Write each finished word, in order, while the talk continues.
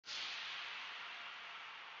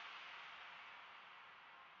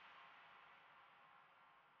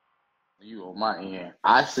you on my end.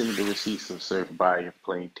 I seen the receipts of Surf buying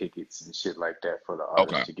plane tickets and shit like that for the Okay.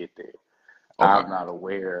 artists to get there. Okay. I'm not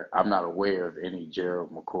aware of any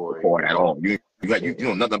Gerald McCoy. McCoy at all. You Yeah.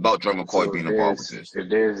 know nothing about Joe McCoy So being involved with this. if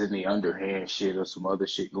there's any underhand shit or some other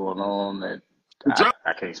shit going on that Joe,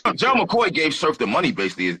 I can't speak Joe to. McCoy gave Surf the money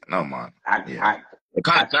basically. No mind. Yeah. I It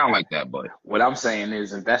kind I of sound like that, but what I'm saying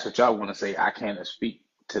is, if that's what y'all want to say, I can't speak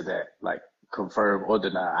to that, like confirm or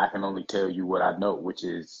deny. I can only tell you what I know, which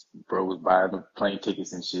is bro was buying the plane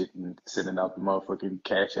tickets and shit and sending out the motherfucking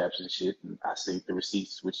cash apps and shit, and I see the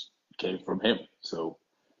receipts which came from him. So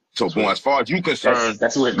so that's what boy, as far as you concerned,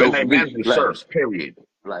 that's what it your go for name me. management Surf. Period.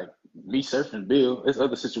 Like me surfing Bill, there's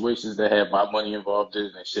other situations that have my money involved in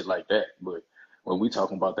it and shit like that. But when we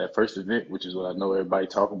talking about that first event, which is what I know everybody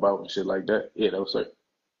talking about and shit like that, yeah, that was certain.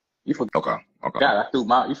 You forgot Okay. Okay.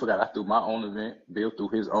 you forgot I threw my own event, Bill threw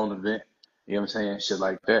his own event. You know what I'm saying? Shit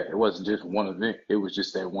like that. It wasn't just one event. It was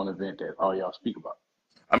just that one event that all y'all speak about.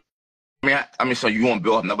 I mean, so you and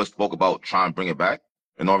Bill have never spoke about trying to bring it back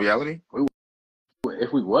in all reality?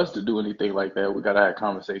 If we was to do anything like that, we gotta have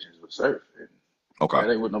conversations with Surf. And Okay.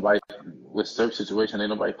 that ain't what nobody with Surf situation, ain't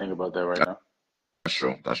nobody think about that right now. That's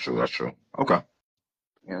true. That's true. That's true. Okay.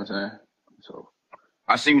 You know what I'm saying? So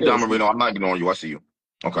I see you, yeah, Don Marino. I'm not ignoring you. I see you.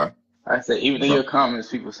 Okay. I say even in Okay. your comments,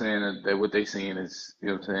 people saying that what they seeing is, you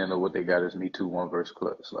know what I'm saying, or what they got is Me Too one verse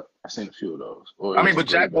Clutch. Like I seen a few of those, or it I was mean, a but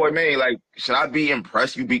great JAKKBOY, battle. man, like, should I be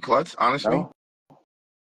impressed you beat Clutch, honestly? No,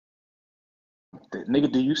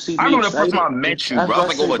 nigga, do you see I me remember the first time excited? I met you, I was bro. That about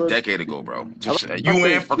was to like say, over a bro. decade ago, bro. I was Just about to you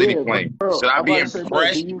say, and for Diddy yeah, Flame. bro. Should I I'm be about to say, bro.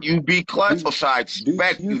 impressed you beat Clutch, or should I Do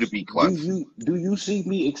expect you you to beat Clutch? do you see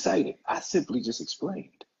me excited? I simply just explained.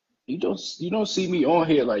 You don't see me on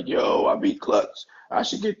here like, yo, I beat Clutch. I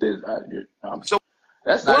should get this. So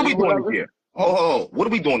That's what not are we even what I doing this really. year? Oh, what are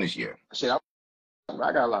we doing this year? Shit,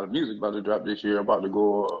 I got a lot of music about to drop this year. I'm about to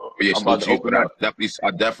go. Oh, yeah, I'm about salute to to you for open that. up.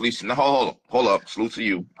 I definitely, no, hold up, salute to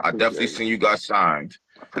you. I I definitely appreciate it. seen you got signed,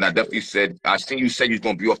 I and I appreciate definitely it. said, I seen you say you're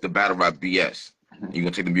gonna be off the battle rap BS. Mhm. You're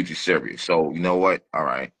gonna take the music serious. So you know what? All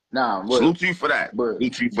right, Nah, salute to you for that. but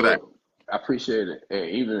Salute to you for that. but I appreciate it. And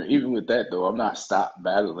even with that though, I'm not stopped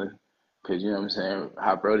battling because you know what I'm saying.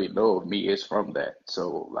 How Brody know of me is from that.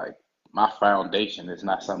 So like my foundation is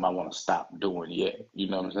not something I want to stop doing yet. You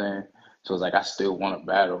know what I'm saying? So it's like I still want to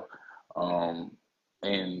battle. Um,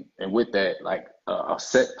 and with that, like a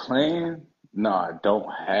set plan. No, I don't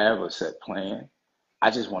have a set plan.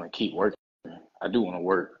 I just want to keep working. I do want to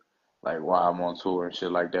work like while I'm on tour and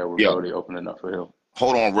shit like that with Yo, Brody opening up for him.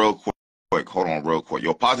 hold on real quick. Hold on real quick.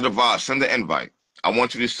 Yo, positive vibes. Send the invite. I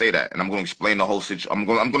want you to say that, and I'm gonna explain the whole situation. I'm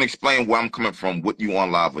gonna explain where I'm coming from with you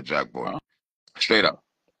on live with JAKKBOY. Huh? Straight up.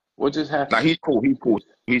 What just Now happened? he's cool. He's cool.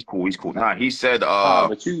 Nah,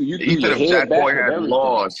 But you threw he said your if head back JAKKBOY and had everything.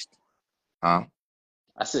 lost, huh?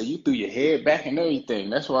 I said you threw your head back and everything.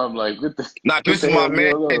 That's why I'm like, Now what this is the my hell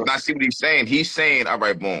man. going And on? I see what he's saying. He's saying, all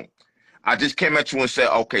right, boom. I just came at you and said,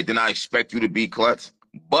 okay, then I expect you to beat Klutz.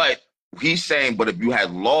 But he's saying, but if you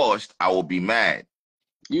had lost, I will be mad.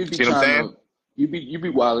 You'd be See what I'm trying saying? to, you be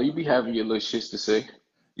wild. You be having your little shits to say.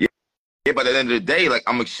 Yeah, yeah, but at the end of the day, like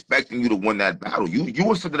I'm expecting you to win that battle. You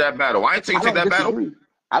were to that battle. I ain't saying I you take don't that battle. disagree.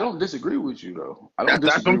 I don't disagree with you though. I don't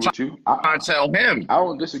That's what disagree I'm with you. trying to tell him. I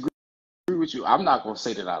don't disagree with you. I'm not gonna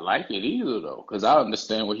say that I like it either though, because I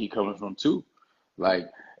understand where he coming from too. Like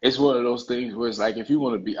it's one of those things where it's like if you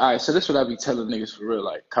want to be all right, so that's what I be telling niggas for real,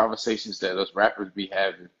 like conversations that us rappers be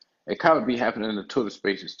having. It kind of be happening in the Twitter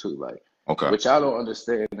spaces too. Like Okay. what y'all don't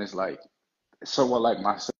understand is like someone like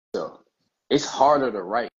myself, it's harder to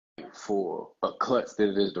write for a Clutch than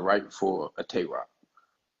it is to write for a Tay Rock.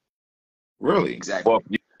 Really? Well,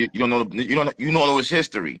 Exactly. you don't know you don't know his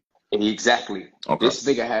history. Exactly. Okay. This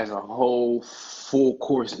nigga has a whole full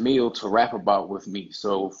course meal to rap about with me.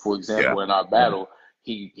 So, for Yeah. example, in our Yeah. battle,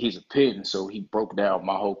 he's a pin, so he broke down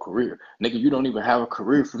my whole career. Nigga, you don't even have a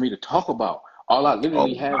career for me to talk about. All I Oh,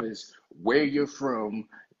 literally have is where you're from,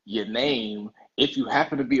 your name, if you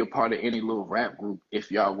happen to be a part of any little rap group, if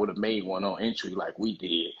y'all would have made one on entry like we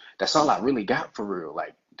did. That's all I really got for real.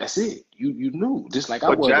 Like, that's it. You knew, just like I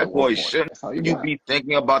but was at one JAKKBOY, point. shouldn't That's all you you got. be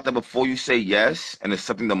thinking about that before you say yes and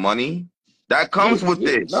accepting the money? That Yeah, comes with yeah,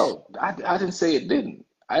 this. no, I didn't say it didn't.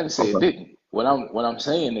 I didn't say it Okay. didn't. What I'm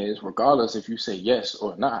saying is, regardless if you say yes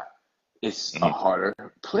or not, it's a Mhm. harder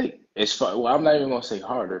play. It's fun. Well, I'm not even gonna say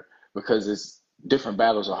harder because it's different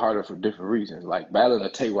battles are harder for different reasons. Like battling a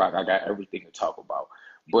Tay Rock, I got everything to talk about,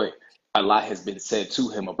 but a lot has been said to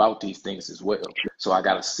him about these things as well. So I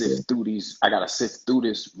gotta Yeah. sift through these. I gotta sift through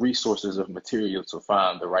this resources of material to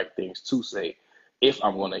find the right things to say, if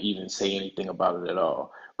I'm gonna even say anything about it at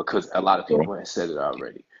all because a lot of True. people have said it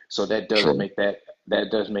already. So that does True. make that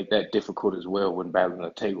that does make that difficult as well when battling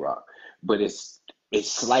a Tay-Rock. But it's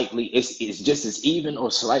just as even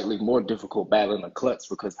or slightly more difficult battling a Klutz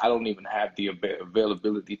because I don't even have the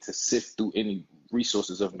availability to sift through any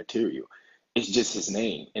resources of material. It's just his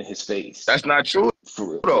name and his face. That's not true, For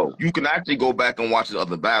real, for though. real. You can actually go back and watch the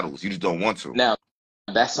other battles. You just don't want to. Now,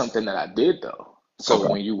 that's something that I did though. So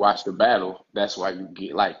Okay. when you watch the battle, that's why you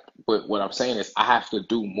get like, but what I'm saying is I have to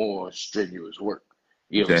do more strenuous work.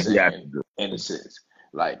 You know what I'm Then he has to saying? do. In a sense,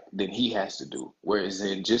 like than he has to do. Whereas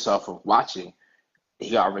then just off of watching,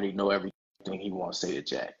 he already know everything he wants to say to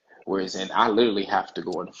Jack. Whereas in I literally have to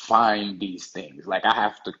go and find these things. Like I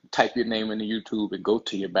have to type your name into YouTube and go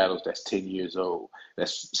to your battles that's 10 years old,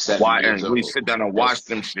 that's 7 Why years and really old, sit down and watch that's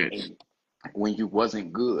them shits. 8 when you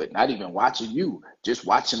wasn't good. Not even watching you, just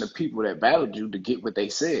watching the people that battled you to get what they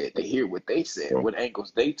said, to hear what they said, So, what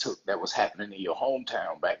angles they took that was happening in your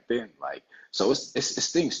hometown back then. Like, so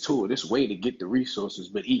it's things to it. It's way to get the resources,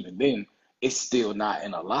 but even then, it's still not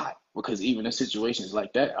in a lot because even in situations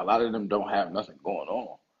like that, a lot of them don't have nothing going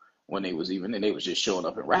on when they was even then. They was just showing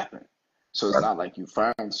up and rapping. So it's not like you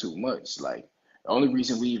find too much. Like the only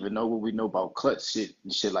reason we even know what we know about Clutch shit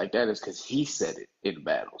and shit like that is because he said it in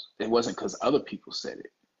battles. It wasn't because other people said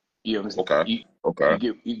it. You know what I'm saying? okay.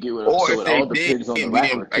 Okay. You get what Or so if it they all did, depends on the we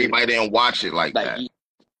didn't. rapper too. Everybody didn't watch it like Like that.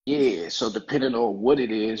 yeah, so depending on what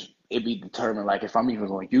it is, it be determined like if I'm even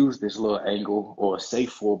going to use this little angle or say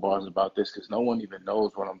 4 bars about this because no one even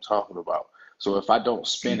knows what I'm talking about. So if I don't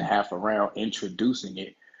spend half a round introducing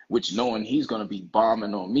it, which knowing he's going to be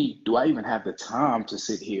bombing on me, do I even have the time to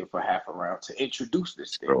sit here for half a round to introduce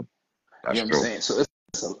this thing? So You that's know what I'm true. saying?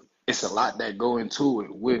 So it's a lot that go into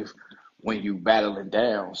it with when you battling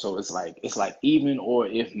down. So it's like even or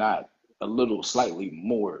if not a little slightly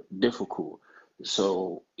more difficult.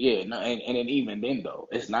 So yeah, no, and then even then though,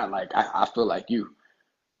 it's not like I feel like you.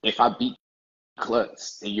 If I beat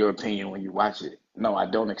Klutz, in your opinion, when you watch it, no, I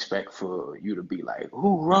don't expect for you to be like,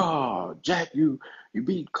 hoorah, Jack, you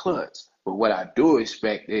beat Klutz. But what I do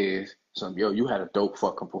expect is some, yo, you had a dope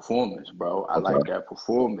fucking performance, bro. I Okay. like that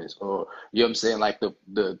performance. Or you know what I'm saying? Like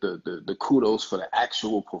the kudos for the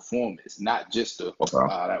actual performance, not just the Okay.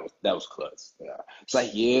 that was Klutz. Yeah. It's like,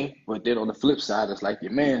 yeah, but then on the flip side, it's like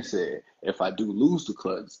your man said, if I do lose the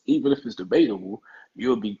Klutz, even if it's debatable,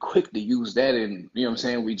 you'll be quick to use that and you know what I'm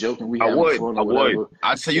saying? We joking, we I having would. fun I or would. whatever.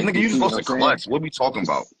 I'd say you If nigga, you you just see what lost I'm to saying? Clutch. What are we talking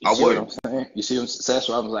about? You I see what would. I'm saying? You see what I'm saying? So that's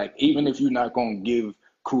why I was like, even if you're not gonna give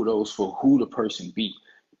kudos for who the person beat,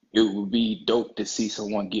 it would be dope to see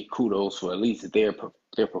someone get kudos for at least their I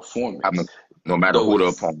mean, performance. no matter Though who the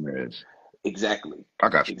it's opponent is. exactly, I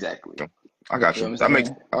got you. exactly. I got You know you. what I'm That makes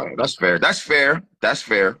saying? that's fair. That's fair. That's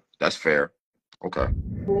fair. That's fair. Okay.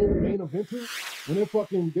 Pro main eventing when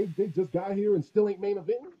they just got here and still ain't main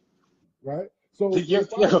eventing, right? So Your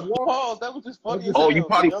if I walk, pause, that was just funny as Oh, you hell, the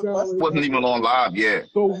probably young sound wasn't Buster. even on live. Yeah.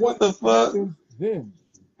 so Like, what what the fuck? happens then?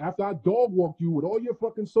 After I dog walked you with all your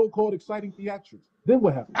fucking so-called exciting theatrics, then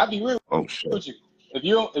what happens? I'll be real Oh shit. with you. If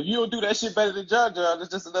you don't do that shit better than John John, it's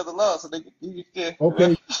just another loss. So yeah.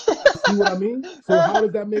 Okay, see what I mean? So how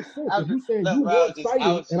does that make sense? If you saying Look, you bro, more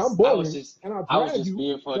exciting and I'm boring and I I was drag just you,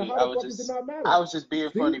 being then funny. how the fuck does it not matter? I was just being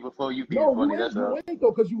See? funny before you being No, funny. That's you all. ain't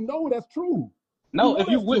though, because you know that's true. You No, know if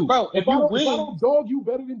you that's win, true. bro, if If I you don't win, dog you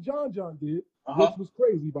better than John did, uh-huh. which was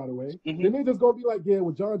crazy by the way, Hmm. then they just gonna be like, yeah,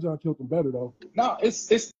 well John killed him better though. No,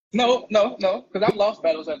 it's no, because I've lost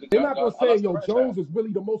battles after They're John not gonna John. I say, lost the yo, first time. Jones is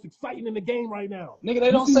really the most exciting in the game right now. Nigga, they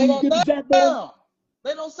You don't see say what he that did to JAKKBOY? now.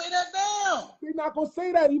 They don't say that now. They're not gonna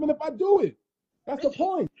say that even if I do it. That's the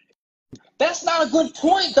point. That's not a good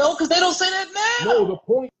point though, because they don't say that No, the now.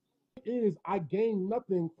 point is I gain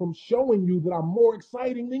nothing from showing you that I'm more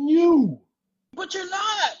exciting than you. But you're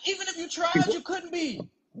not. Even if you tried, you couldn't be.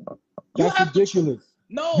 You That's have to. ridiculous.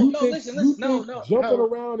 No, You no, think listen, you listen, think jumping no,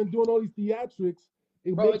 around and doing all these theatrics,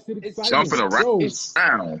 it bro. makes it Jumping exciting. around. Yo, It's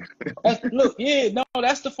look, yeah, no,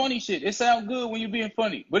 that's the funny shit. It sounds good when you're being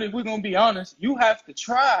funny, but if we're gonna be honest, you have to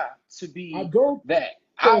try to I be don't that.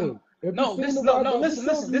 I'm though. If you're no, seeing this the no, rap no. battle, just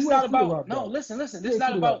tell Listen. me This you not ain't see the about rap no. battle. Listen. You This ain't see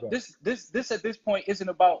not the rap about battle. this at this point isn't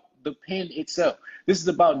about the pen itself. This is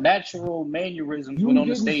about natural mannerisms when You on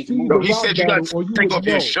the didn't stage see Yo, the moving. he rap said you got battle to or you take would off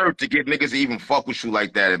your know. shirt to get niggas to even fuck with you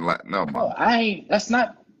like that. And like, no, No, man. I ain't. That's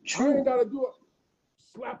not I ain't true. gotta do it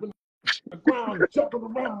slapping the ground, jumping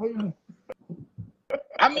around.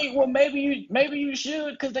 I mean, well, maybe you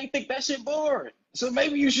should because they think that shit boring. So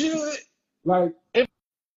maybe you should. Like If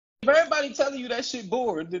everybody telling you that shit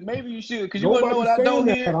bored, then maybe you should. Because you want to know what nobody's I saying don't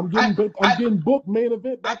that. hear? I'm getting booked main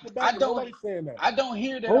event back to back, and Don't nobody's saying that. I don't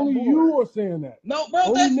hear that I'm Only bored. you are saying that. No, bro,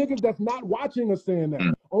 Only that's niggas that's not watching are saying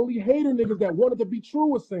that. Only hater niggas that wanted to be true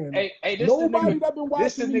was saying that. Hey, this Nobody the that been nigga,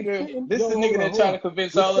 this the watching me nigga, spitting. this Yo, the nigga that trying to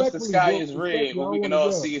convince all us the Respectfully, sky bro. is red, Respectfully, but I we don't can want to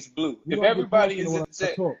all yell. see it's blue. You If know I get everybody passionate is when in I the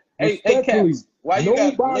talk. hey, Respectfully, Caps, why you got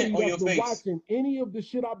nobody lint on that's your been face? watching any of the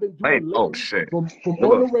shit I've been Hey, doing oh lately, shit. from on the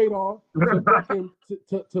Look, radar to fucking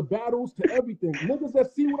to battles to everything. Niggas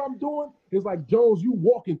that see what I'm doing is like, Jones, you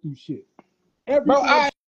walking through shit. Bro, Everything I'm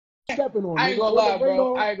stepping on, I ain't nigga, gonna on the lie, bro.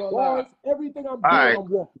 radar, I ain't gonna lie. bars, everything I'm all doing, right. I'm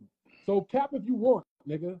walking. So cap if you want,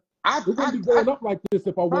 nigga. I, It wouldn't be I, going up like this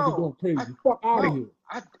if I wasn't bro, going crazy. Fuck out of bro, here.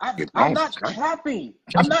 Get I'm on. not capping.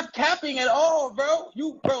 I'm not capping at all, bro.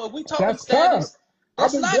 Bro, if we talking That's cap. status, I've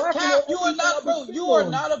that's been not blacking cap. on You are everything not, I've been bro. sitting You are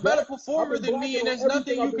on, not a better Jack. I've performer been than me, blacking and on there's nothing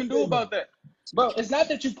everything I've you been can do sitting on. about that. Bro, it's not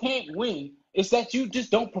that you can't win. It's that you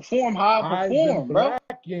just don't perform how I I've been perform, bro.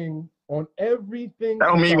 blacking on everything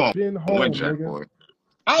Tell since me you I've gonna been win, home, Jack nigga. boy.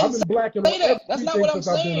 I I've didn't been blacking on say that. That's not everything what I'm since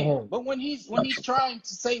I've been saying. home. But when he's trying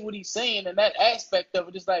to say what he's saying, and that aspect of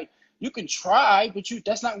it is like you can try, but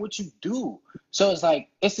that's not what you do. So it's like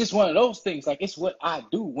it's just one of those things. Like it's what I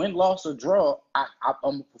do. Win, loss, or draw, I'm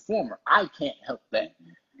a performer. I can't help that.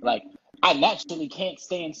 Like I naturally can't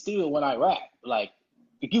stand still when I rap. Like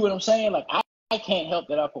you get what I'm saying? Like I can't help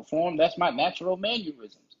that I perform. That's my natural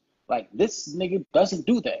mannerisms. Like this nigga doesn't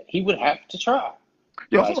do that. He would have to try.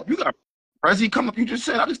 Yo, Like hold up. You got Prezi come up. You just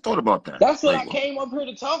said. I just thought about that. that's what Like, I came up here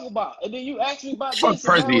to talk about. And then you asked me about fuck this,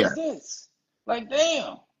 and now Prezi it's at? this. Like,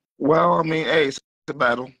 damn. Well, I mean, hey, it's a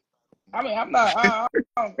battle. I mean, I'm not.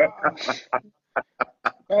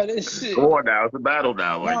 Bro, this shit. Go on now. It's a battle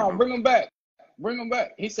now. Like, you Nah, know. bring him back. Bring him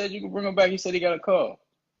back. He said you can bring him back. He said he got a call.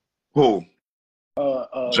 Who?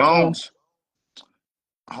 Jones. Jones?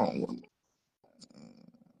 Hold on.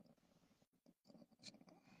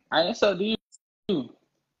 I ain't so do you.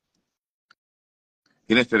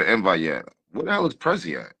 He didn't send the invite yet. Where the hell is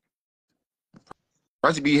Prezi at?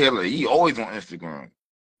 Prezi be here. Like, he always on Instagram.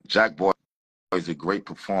 JAKKBOY is a great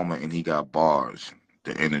performer, and he got bars.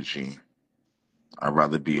 The energy. I'd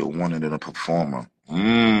rather be a winner than a performer.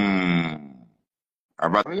 I'd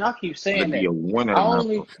rather Y'all keep saying be that. a winner I than a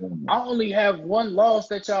only performer. I only have one loss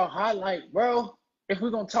that y'all highlight, bro. If we're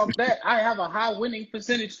gonna talk that, I have a high winning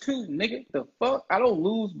percentage too, nigga. The fuck? I don't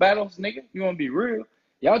lose battles, nigga. You wanna be real?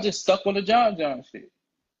 Y'all just stuck on the John shit.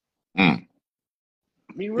 Mm.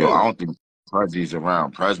 Be Yo, I real. don't think Prezi's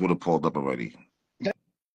around. Prez would have pulled up already.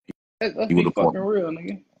 Let's He would be have pulled fucking up. real,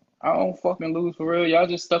 nigga. I don't fucking lose for real. Y'all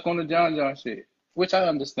just stuck on the John shit, which I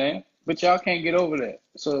understand, but y'all can't get over that.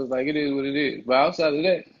 So it's like it is what it is. But outside of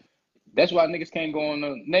that, that's why niggas can't go on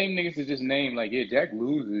the name niggas to just name like, yeah, Jack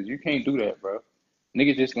loses. You can't do that, bro.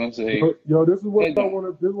 Niggas just gonna say, Yo, this is what hey, I want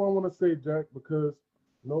to. This is what I want to say, Jack, because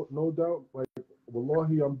no doubt, like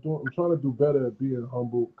wallahi, I'm trying to do better at being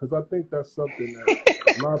humble, because I think that's something that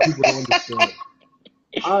a lot of people don't understand.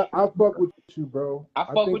 I fuck with you, bro. I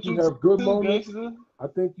I fuck think with you you have good too, moments. gangster. I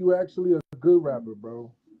think you actually a good rapper,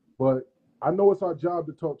 bro. But I know it's our job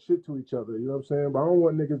to talk shit to each other. You know what I'm saying? But I don't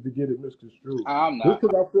want niggas to get it misconstrued. I'm Just not.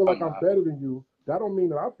 because I feel like I'm I'm not. better than you, that don't mean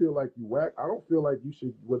that I feel like you whack. I don't feel like you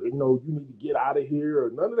should, you need to get out of here or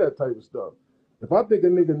none of that type of stuff. If I think a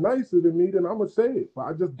nigga nicer than me, then I'm gonna say it. But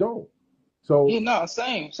I just don't. So Yeah, no,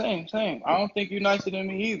 same. I don't think you're nicer than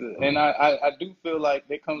me either. And I do feel like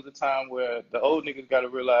there comes a time where the old niggas gotta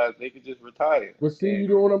realize they could just retire. but see, And you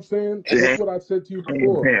know what I'm saying? That's what I said to you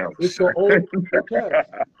before. Damn. It's the old cats.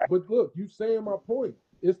 But look, you saying my point.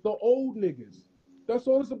 It's the old niggas. That's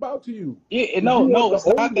all it's about to you. yeah, Is you want no, the it's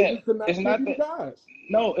old not that. niggas to It's not give not you the that. guys.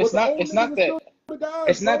 No, But it's the not. old It's niggas not are that. still the guys,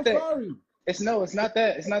 It's not bro. that. Sorry. It's not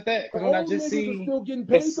that. It's not that. The Because when I old just niggas are see, still getting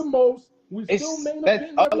paid the it's most. We still it's main that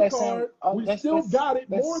eventing all every that sound. card. We still got it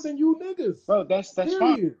more That's than you niggas. bro. That's fine.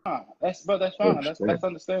 Period. That's Oh, fine. shit. That's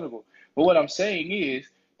understandable. But what I'm saying is,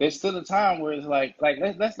 there's still a time where it's like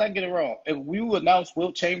let's not get it wrong. If we announce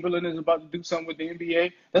Wilt Chamberlain is about to do something with the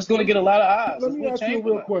NBA, that's going to get a lot of eyes. Let It's me Wilt ask you a real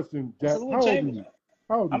Chamberlain. question, It's Jack. Wilt How old are Chamberlain. you?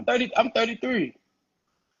 How old are I'm you? 30. I'm 33.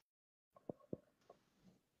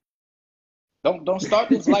 Don't start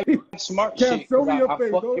this like smart Cap, shit show because me your I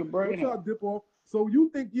face. fuck your Don't brain try up. to dip off. So you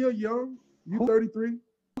think you're young? You Who 33?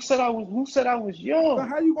 said I was? Who said I was So young?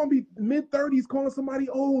 how you gonna be mid-30s calling somebody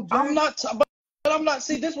old, I'm Jack? not. But I'm not.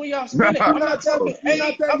 See, this where y'all spin it. You're I'm not not that talking you're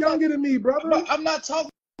not age. that younger than me, brother. I'm not talking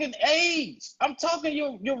age. I'm talking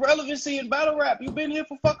your relevancy in battle rap. You've been here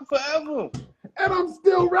for fucking forever. And I'm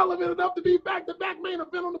still relevant enough to be back-to-back main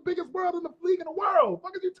event on the biggest world in the league in the world.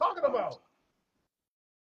 What are you talking about?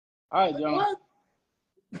 All right, Like, John. what?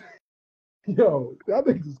 Yo, that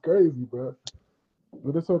nigga's crazy, bro.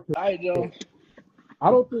 But it's okay. All right, John. I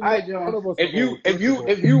don't think All right, none John. of us are If you old. if First of you all,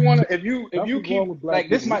 if you wanna if that's you what's wrong keep with black like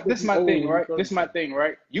this people. my We think this we my old thing, when we right? This is my 30-something. thing,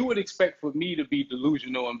 right? You would expect for me to be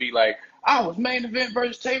delusional and be like, I was main event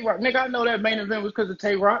versus Tay Rock. Nigga, I know that main event was because of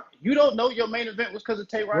Tay Rock. You don't know your main event was because of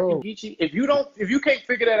Tay Rock and Bro, Geechee. If you can't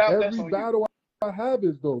figure that out, that's every on you. battle I have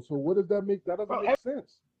is though. So what does that make? That doesn't Bro, make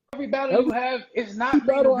sense. every battle you Every have is not main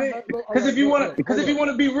battle I event. have. No, all Because right, no, all right. Hold if you up.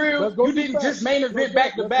 want to be real, Let's go you through didn't facts. just main No, event Jack.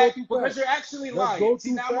 back to Let's go back through because facts. you're actually Let's lying. go See,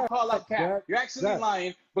 through now I'm gonna facts. call out cap. Jack. You're actually Jack.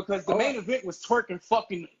 lying because the All main right. event was Twerk and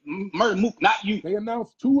fucking Murder Mook, not you. They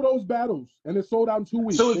announced 2 of those battles, and it sold out in 2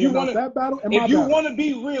 weeks. So They announced that battle and my battle.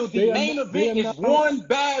 be real, They the main event is announced. one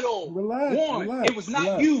battle. Relax, One. relax, It was not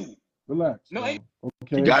relax, you. relax, No, bro.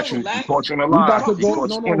 He Okay. got no, you. He relax. caught you in a We lie. about to Talk He go. caught truth.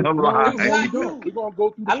 No, you in no, a no. It We're was lie. going not down. you. We're gonna go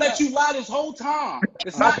through the I let facts. you lie this whole time.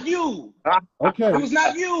 It's I, not you. okay. It was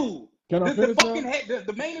not you. Can I The finish fucking now? head,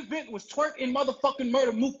 the main event was Twerk and motherfucking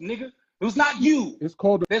Murder Mook, nigga. It was not you. It's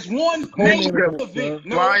called There's the one You main co-main said event, event. sir.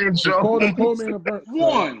 No, Lion It's called a Jones. co-main event, sir.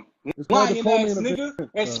 one. It's called the Lying co-main ass event, nigga.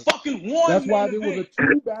 There's sir. fucking one That's why main there was event. a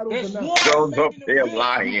 2 battles There's announced. one Jones main up there event. You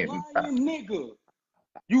lying. lying nigga.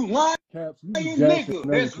 You lying Caps, you be gassing nigga.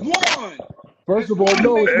 and There's everything. one. First There's of all, one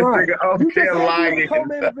no, main it's That not. event. nigga up You just there said you was a lying.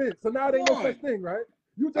 co-main event, so now there ain't no such One. thing, right?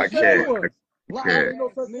 You I just said it can't. was. Lying Now Yeah. ain't no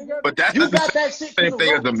ass such thing nigga. as But it. that's You the got that shit because same of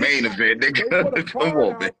thing as rope the dick main sucking. event, They put a nigga. Come card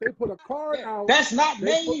on, man. out. They put a card out. That's not They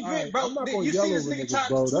main put. All event, right, bro. I'm not gonna You see yell this over nigga niggas, trying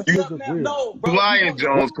to bro. That switch it shit's up just now? weird. No, bro. You Lion don't know.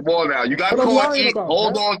 Jones, come on now. You got What I'm caught. lying about,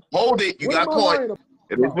 Hold Cap? on. Hold it. You What am got I caught. lying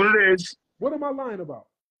It is about? what it is. What am I lying about?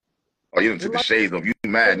 Oh, you done took the Enlighten shades off. You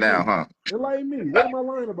mad now, me. huh? Enlighten me. What am I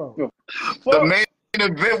lying about? The Fuck. main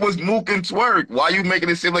event was Mook and Twerk. Why you making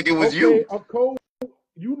it seem like it was Okay, you?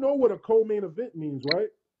 you know what a co-main event means, right?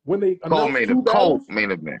 When they announce Co-main 2 co battles.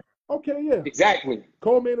 main event. Okay, yeah. Exactly.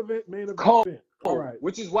 Co-main event, main Cold. event. All right.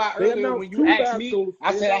 Which is why They earlier announced when you 2 asked me, battles.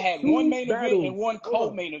 I They said I announced had one 2 main event and battles. one Hold up.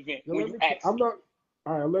 co-main event Now when let you me. asked I'm me. not.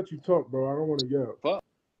 All right, I'll let you talk, bro. I don't want to yell. Fuck.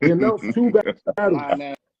 They announced 2 battles, Lying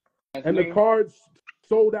ass and the nigga. cards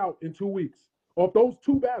sold out in 2 weeks. Of those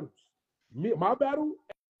 2 battles, my battle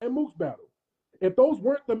and Mook's battle. If those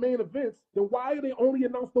weren't the main events, then why are they only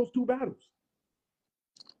announced those 2 battles?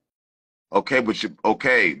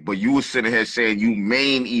 But you were sitting here saying you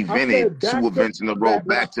main I evented said 2 back to events in a row back.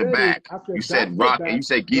 What I back to said is, back. I You said said back to Rock and back. you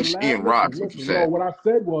said The Geechee and listen, Rock. That's what you listen. No, said. what I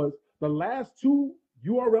said was the last 2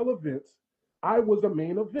 URL events, I was a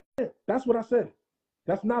main event. That's what I said.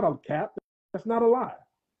 That's not a cap. That's not a lie.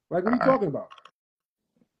 Like, what All are you right. talking about?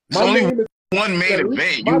 It's My only name is one main at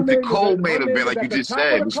least, event. You was the my co-main event, name is like you at the just top of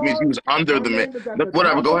said, the which means you card. was under My the main. name is at No, the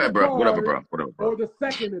whatever. top Go of the ahead, bro. Whatever, card bro. Whatever, bro. or the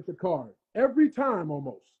second at the card. Every time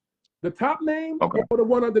almost. The top name Okay. or the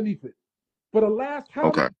one underneath it. For the last how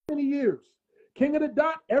Okay. many years? King of the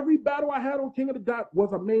Dot, every battle I had on King of the Dot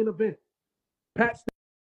was a main event. Pat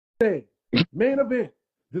Stay, main event.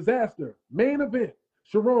 Disaster, main event.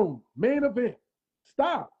 Sharon, main event.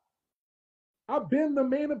 Stop. I've been the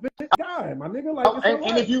main event guy, my nigga. Like, it's all And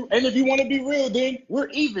right. if you want to be real, then we're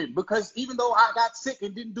even because even though I got sick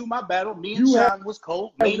and didn't do my battle, me and You had Sean was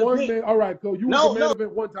cold main one event. man. All right, so you was the No, main no,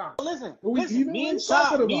 event one time. listen, Are we listen. even? What are you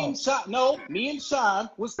talking about? Me and Sean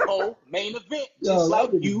was cold main event, Yo, just y'all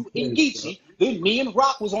like niggas is you and crazy, bro. Geechee. Then me and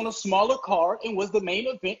Rock was on a smaller card and was the main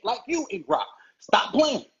event, like you and Rock. Stop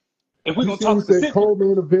playing. If we're You gonna see, he talk said specific,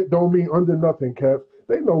 co-main event don't mean under nothing, Cap.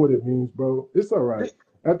 They know what it means, bro. It's all right.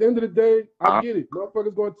 At the end of the day, I get it.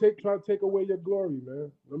 Motherfuckers gonna try to take away your glory,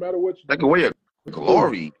 man. No matter what you Take do. away your It's cool.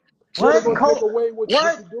 glory. Yeah, they're what gonna take away what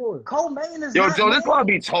you're doing. co-main is Yo, not Joe, this what I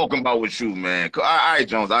main. be talking about with you, man. All right,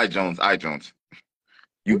 Jones. All right, Jones. All right, Jones.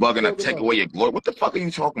 You What you bugging to talking take about? away your glory. What the fuck are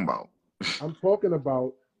you talking about? I'm talking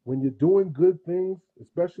about when you're doing good things,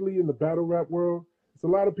 especially in the battle rap world. It's a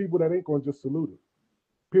lot of people that ain't gonna just salute it.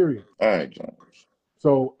 Period. All right, Jones.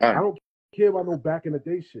 So All I right. don't care about no back in the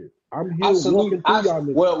day shit. I'm I here salute. walking through y'all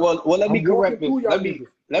niggas. Well. Let me I'm walking correct this. through y'all niggas.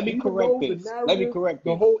 Let me Even correct though the this. Let me narrative, correct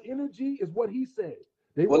the this. whole energy is what he said.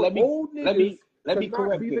 They Well, want old niggas let to me not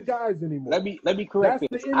correct be the this. guys anymore. Let me correct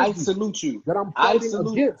That's the this. I energy salute you. that I'm I fighting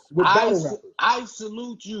salute. against with battle rappers. I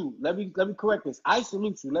salute you. Let me correct this. I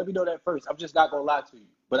salute you. Let me know that first. I'm just not gonna lie to you,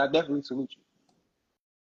 but I definitely salute you.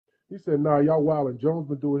 He said, nah, y'all wildin'. Jones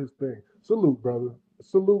been doing his thing. Salute, brother.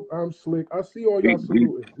 Salute, I'm slick. I see all y'all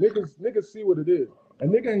saluting. Niggas see what it is.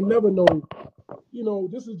 And nigga ain't never know,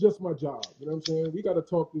 this is just my job. You know what I'm saying? We gotta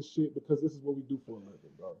talk this shit because this is what we do for a living,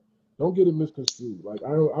 bro. Don't get it misconstrued. Like,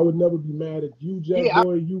 I would never be mad at you,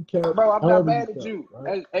 JAKKBOY, you, Cat, Bro, I'm not however you mad at felt, you.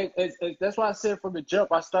 right? That's why I said from the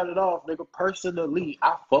jump, I started off, nigga, personally,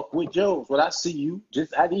 I fuck with Joes. When I see you,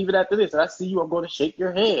 even after this, I see you, I'm going to shake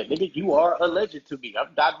your head. Nigga, you are a legend to me.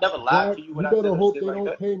 I never lied Jack, to you when you I said better no hope shit they like don't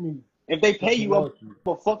that. pay me If they to pay you, I'm promote you.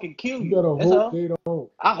 going to fucking kill You you. better That's hope all. they don't.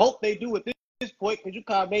 I hope they do it this point because you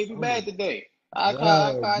called made me I'm mad gonna today.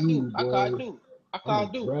 grab you, boy. I I'm gonna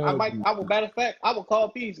called do. grab you. Matter of fact, I will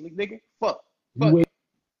call Beasley, nigga. You Fuck it.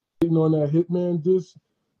 waiting on that Hitman diss?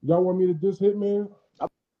 Y'all want me to diss Hitman? I'm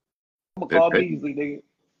gonna call Beasley, nigga.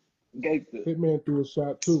 Gangster. Hitman threw a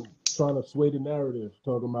shot too, trying to sway the narrative,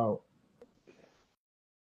 talking about,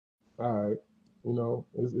 all right, you know,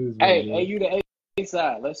 it is what it Hey, is. you the A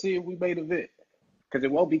side. Let's see if we made a vid. Because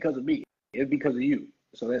it won't be because of me. It's because of you.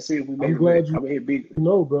 So let's see if we made I'm a vid. glad you I'm gonna hit Beasley.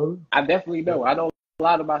 know, brother. I definitely know. I don't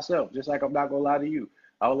lie to myself, just like I'm not gonna lie to you.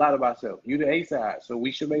 I don't lie to myself. You the A side, so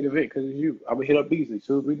we should make a vid because it's you. I'm gonna hit up Beasley as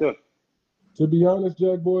soon as we done. To be honest,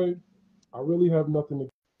 JAKKBOY, I really have nothing to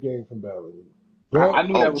gain from battling you. I But,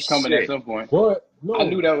 knew that was coming at shit. some point. I no,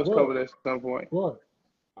 knew that was coming at some point. but,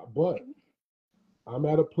 I'm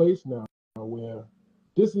at a place now where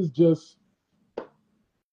this is just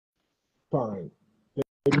fine.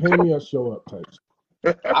 They pay me, I show up type.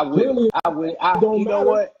 I would. Clearly, I would. it don't You know matter.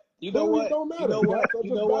 what? You know Clearly, it what? don't You matter. know what? I You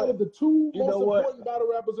just know battled what? the two You most know what? important battle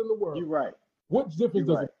rappers in the world. You're right. What difference You're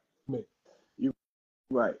does right. it make? You're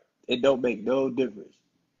right. It don't make no difference.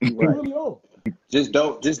 You're You right. really don't. Just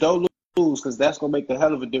don't lose, because that's gonna make the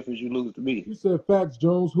hell of a difference. You lose to me. You said facts,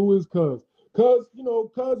 Jones. Who is Cuz? Cuz,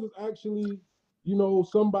 Cuz is actually,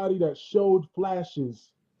 somebody that showed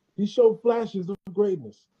flashes. He showed flashes of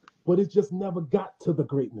greatness, but it just never got to the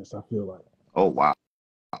greatness, I feel like. Oh wow.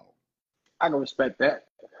 I can respect that.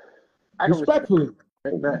 I can respect Respectfully.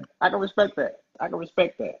 that. I can respect that. I can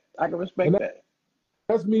respect that. I can And respect that.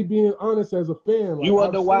 that's me being honest as a fan. Like, You wanna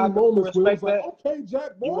I've know why I seen can moments where it was respect like, that? okay, Jack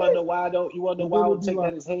You boy. wanna know why I don't? You wanna know And why I then don't it'd be take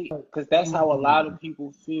like, that as hate? Because that's how a lot of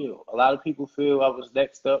people feel. A lot of people feel I was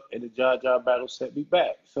next up, and the John John battle set me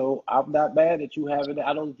back. So I'm not mad at you having it.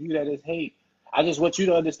 I don't view that as hate. I just want you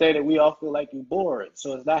to understand that we all feel like you're boring.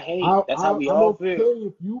 So it's not hate. That's how we I'm all okay feel.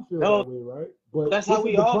 if you feel that No, way, right? But that's how this is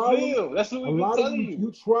we the all problem. feel. That's what A we've been lot of telling you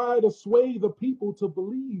you. try to sway the people to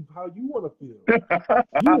believe how you want to feel.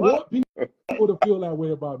 You What? want people to feel that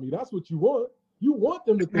way about me. That's what you want. You want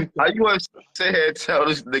them to think How that. you want to sit here and tell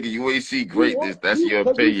this nigga you ain't see You greatness? want That's you your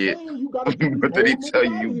because you're opinion. saying you got to get these But then he old tell niggas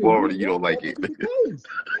you out you of here. You boring and you don't want like that to it. be the case.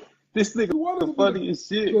 This nigga You want it to be funny as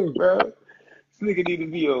the shit, case. bro. This nigga need to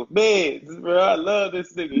be on meds, bro. I love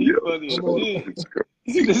this nigga. He Yo, funny I'm as on. shit.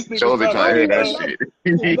 This nigga Chosen funny, trying to hear that bro. shit.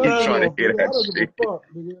 Nah, He knock me trying to off, hear nigga. I that don't give a shit. fuck,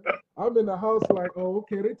 nigga. I'm in the house like, oh,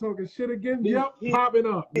 okay, they talking shit again. Me, Yep, popping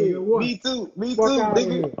up, nigga. What? me too, Fuck out of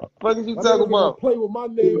nigga. here. What is you My talking niggas ain't gonna about? play with my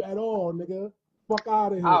name at all, nigga. Fuck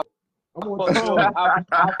out of here. I'll I'm on fuck time.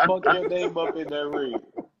 I'll fuck your name up in that ring.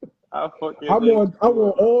 I'll fuck your I name want up.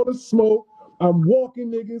 all the smoke. I'm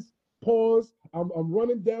walking niggas. Pause. I'm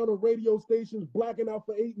running down the radio stations, blacking out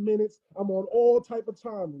for 8 minutes. I'm on all type of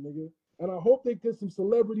timing, nigga. And I hope they get some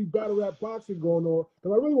celebrity battle rap boxing going on,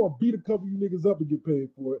 because I really want to beat a couple of you niggas up and get paid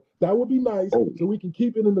for it. That would be nice, Oh, so we can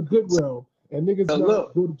keep it in the good realm and niggas So not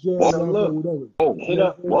look, go to jail, whoa, so not go look, whatever. whoa, You know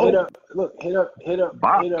what I'm saying? hit whoa. up, look,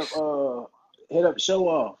 Box. hit up, show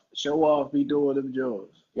off, be doing them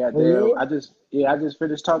jobs. Oh Goddamn, yeah? I just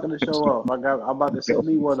finished talking to show off. I'm about to set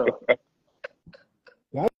me one up.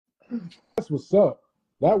 That's what's up.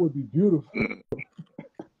 That would be beautiful.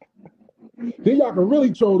 Then y'all can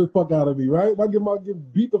really troll the fuck out of me, right? If I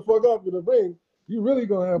get beat the fuck up in the ring, you really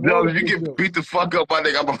gonna have all Yo, the if you good get jokes. beat the fuck up, my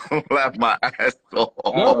nigga, I'm gonna laugh my ass I ain't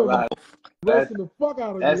Y'all gonna off. gonna lie. be That's wrestling the fuck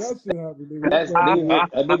out of me. that's That shit happened, nigga. It's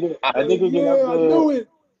like, a nigga get up yeah, I there. knew it.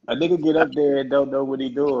 A nigga get up there and don't know what he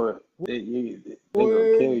doing. They gonna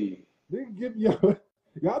kill Boy, you. they give y'all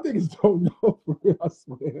niggas don't know for real, I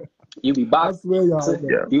swear. You be I boxing. swear y'all know.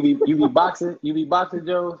 Yeah. You be boxing. You be boxing,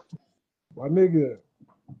 Joe. My nigga,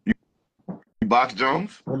 You box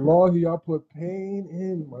Jones? wallahi, I put pain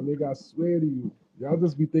in, my nigga, I swear to you. Y'all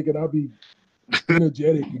just be thinking I'll be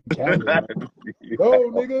energetic and capping. Like,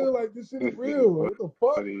 no, nigga, like this shit is This nigga real. Like, what the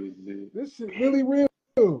fuck? funny as shit. This shit really real.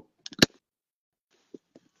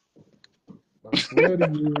 I swear to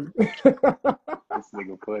you. This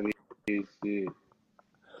nigga funny as shit.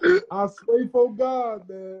 I swear for God,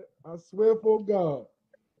 man. I swear for God.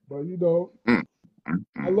 But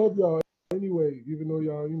I love y'all anyway, even though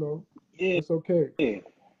y'all, Yeah, it's okay. yeah.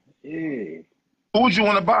 Who would you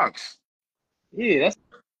want to box? Yeah, that's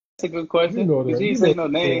a good You question. know Because that. he You ain't know say no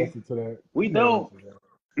the name. answer to that. We You know the don't. answer to that.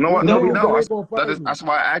 No, We The no, we don't. niggas that don't. ain't gonna fight me. That's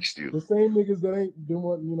why I asked you. The same niggas that ain't been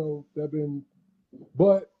wanting, that been.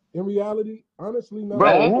 But in reality, honestly, not Bro,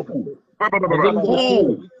 all Mav? of who? them. You I talking really Bro, about don't Mav? care.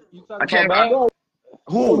 who? You I talking about can't. Mav? No,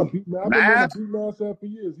 I want to Who? beat man. I've been wanting Mav? to beat Nas for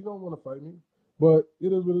years. He don't want to fight me, but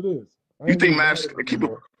it is what it is. I You ain't think really Mav? mad at him no Keep it.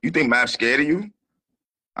 more. You think Mav's scared of you?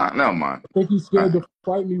 Never mind. I think he's All scared right. to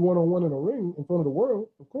fight me one on one in a ring in front of the world.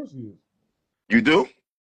 Of course he is. You do?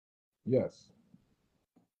 Yes.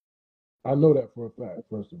 I know that for a fact,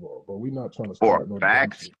 first of all, but we're not trying to For start no damn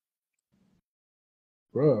facts? shit.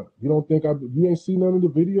 Bruh, you don't think you ain't see none of the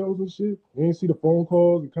videos and shit? You ain't see the phone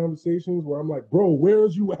calls and conversations where I'm like, bro,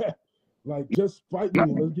 where's you at? Like, just fight me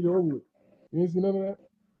and let's get it over with. You ain't see none of that?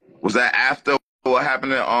 Was that after what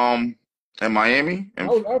happened in Miami? I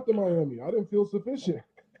And was after Miami. I didn't feel sufficient.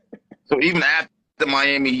 so even after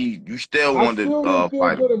Miami, you still I wanted still to didn't feel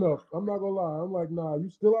fight good him. enough. I'm not gonna lie. I'm like, nah, you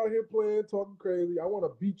still out here playing, talking crazy. I want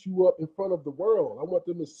to beat you up in front of the world. I want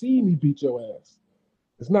them to see me beat your ass.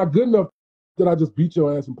 It's not good enough that I just beat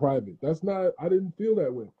your ass in private. That's not, I didn't feel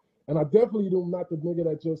that way. And I definitely do not the nigga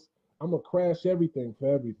that just, I'm gonna crash everything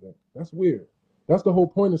for everything. That's weird. That's the whole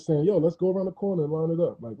point of saying, yo, let's go around the corner and line it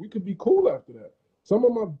up. Like, we could be cool after that. Some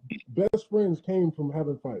of my best friends came from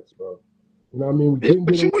having fights, bro. You know what I mean? We Yeah, didn't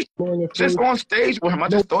but get you was along at just first. on stage with him. I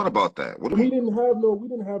No, just thought about that. What do we you? didn't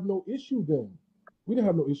have no issue then. We didn't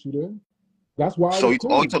have no issue then. That's why I So was he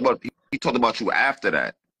cool. he talked about you after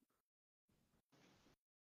that,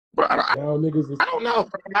 bro. Now niggas is I don't know.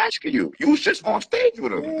 Bro. I'm asking you. You was just on stage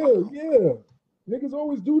with him. yeah. Niggas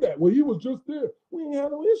always do that. Well, he was just there. We ain't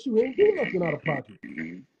had no issue. We ain't do nothing out of pocket.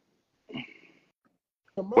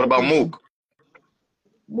 What My about issue, Mook?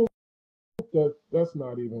 that's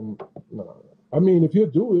not even no. I mean, if you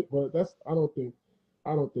do it, but that's I don't think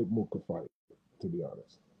Mook could fight, to be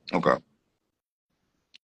honest. Okay.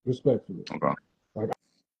 Respectfully. Okay. Like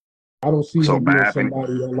I don't see So him being Math and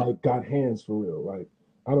somebody that like got hands for real. Like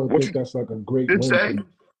I don't what think you that's like a great just win for say? me.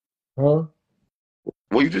 Huh?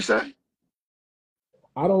 What you just say?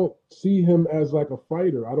 I don't see him as like a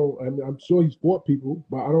fighter. I mean, I'm sure he's fought people,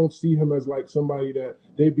 but I don't see him as like somebody that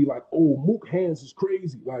they'd be like, oh, Mook hands is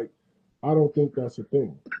crazy. Like, I don't think that's a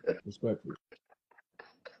thing, respectfully.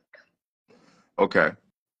 Okay.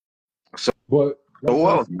 So But like who I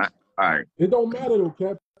else, said, man? All right. it don't matter though,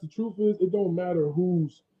 Cap. The truth is, it don't matter who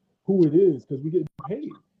it is because we get paid.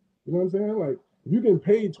 You know what I'm saying? Like, if you getting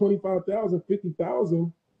paid 25,000,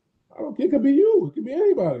 50,000, I don't care. It could be you. It could be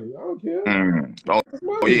anybody. I don't care. Oh, It's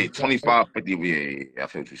oh money. yeah, Like, 25, 50. Yeah, yeah, yeah. I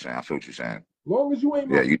feel what you're saying. I feel what you're saying. long as you ain't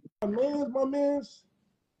Yeah, my man's,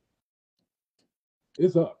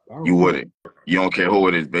 it's up. I you don't would care. it. You don't care who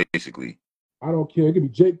it is, basically. I don't care. It could be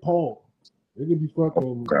Jake Paul. It could be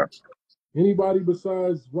fucking Okay. anybody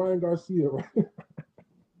besides Ryan Garcia, right?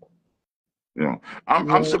 You know, You I'm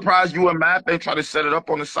know, surprised you and Matt they try to set it up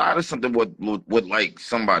on the side or something with like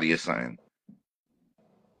somebody or something.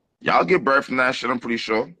 Y'all get bread from that shit. I'm pretty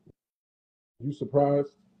sure. you surprised?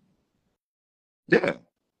 Yeah,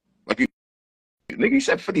 like nigga, you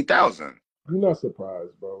said 50,000. You're not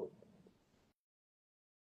surprised, bro.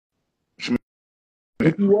 What you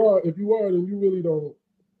If you are, then you really don't.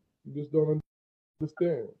 You just don't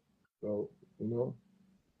understand. So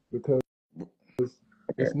because mean? Okay.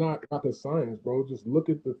 it's not rocket science, bro. Just look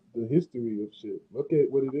at the history of shit. Look at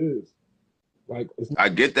what it is. Like it's I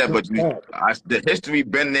get that, not but bad. the history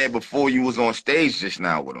been there before you was on stage just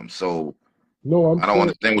now with him. So No, I'm I don't saying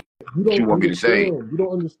understand you what you don't want me to say. understand. You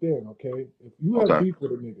don't understand, okay? If you have Okay. beef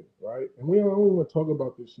with a nigga, right? And we don't even want to talk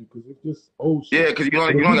about this shit because it's just old Yeah, shit. because But you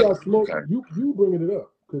if you don't got. got smoke, Okay. you bringing it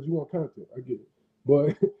up because you want content. I get it. But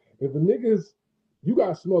if a nigga's you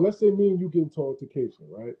got smoke, let's say me and you get into altercation,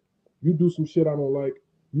 right? You do some shit I don't like,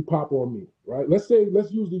 you pop on me, right? Let's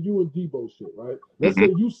use the you and Debo shit, right? Let's Hmm.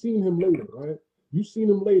 say you seen him later, right? You seen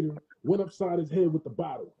him later, went upside his head with the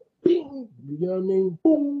bottle. Bing, you know what I mean?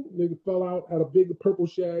 Boom, nigga fell out, had a big purple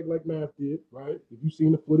shag like Math did, right? If you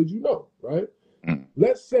seen the footage, you know, right?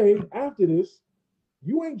 Let's say after this,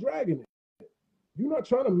 you ain't dragging it. You're not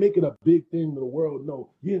trying to make it a big thing to the world. No,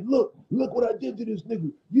 yeah, look what I did to this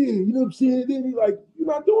nigga. Yeah, you know what I'm saying? Then he's like, you're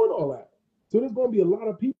not doing all that. So there's gonna be a lot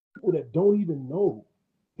of people that don't even know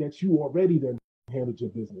that you already done handled your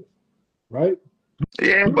business, right?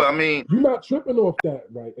 Yeah, You're but not, I mean, you're not tripping off that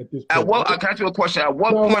right at this at point, what? I right? can ask you a question. At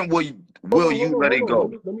what Now, point will you let it hold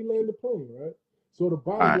on. go? Let me land the plane, right? So the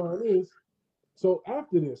All bottom right. line is, so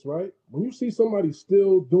after this, right? When you see somebody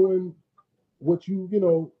still doing what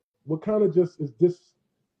what kind of just is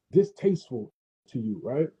distasteful to you,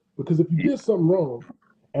 right? Because if you did something wrong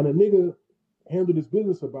and a nigga handled his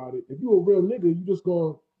business about it, if you a real nigga, you just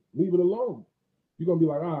gonna leave it alone. You're gonna be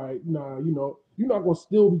like, all right, nah, you're not gonna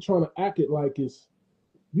still be trying to act it like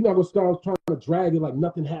you're not gonna start trying to drag it like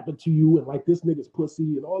nothing happened to you and like this nigga's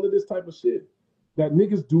pussy and all of this type of shit that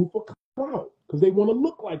niggas do for clout because they want to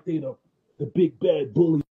look like they the big bad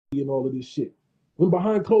bully and all of this shit. When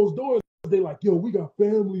behind closed doors, they like, yo, we got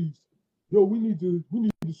families. Yo, we need to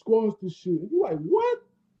squash this shit. And you're like, what?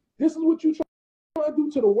 This is what you trying to do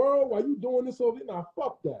to the world while you doing this over here? Nah,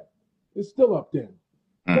 fuck that. It's still up there.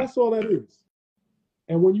 Mm. That's all that is.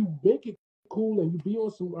 And when you make it cool and you be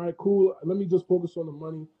on some, all right, cool, let me just focus on the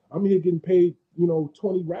money. I'm here getting paid,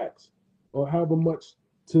 20 racks or however much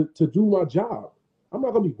to do my job. I'm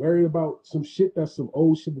not gonna be worried about some shit that's some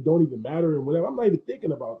old shit that don't even matter and whatever. I'm not even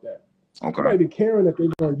thinking about that. Okay. I'm not even caring that they're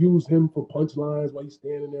gonna use him for punchlines while he's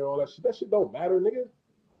standing there, all that shit. That shit don't matter, nigga.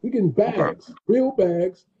 We getting bags, real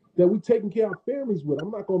bags that we taking care of our families with.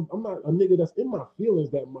 I'm not a nigga that's in my feelings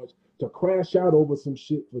that much to crash out over some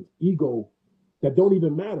shit with ego that don't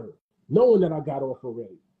even matter, knowing that I got off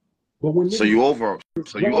already. But when So you over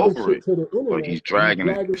shit it, to the but internet, he's dragging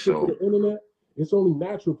it. shit So to the internet, it's only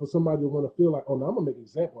natural for somebody to want to feel like, oh no, I'm gonna make an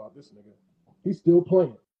example out of this nigga. He's still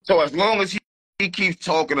playing. so as long as he keeps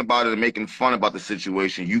talking about it and making fun about the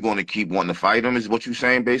situation, you gonna keep wanting to fight him, is what you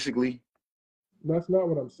saying, basically? That's not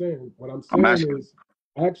what I'm saying. What I'm I'm saying asking. is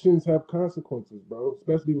actions have consequences, bro,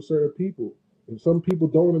 especially with certain people. If some people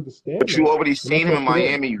don't understand But you that, already then seen that's him up in to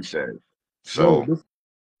them. Miami, you said. No, So this is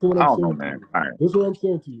what I I'm don't know, saying to man. you. All right. This is what I'm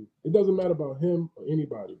saying to you. It doesn't matter about him or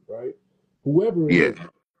anybody, right? Whoever it Yeah. is.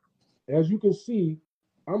 As you can see,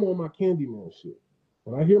 I'm on my Candyman shit.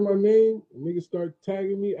 When I hear my name, niggas start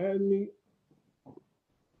tagging me, adding me.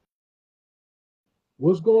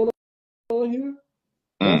 What's going on here?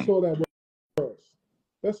 That's all that was.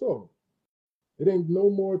 That's all. It ain't no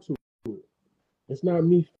more to it. It's not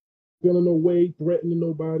me feeling no way, threatening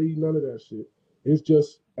nobody, none of that shit. It's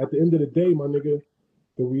just at the end of the day, my nigga,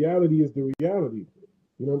 the reality is the reality.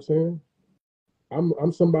 You know what I'm saying?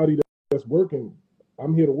 I'm somebody that's working.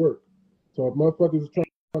 I'm here to work. So if motherfuckers are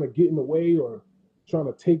trying to get in the way or trying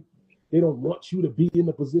to take, they don't want you to be in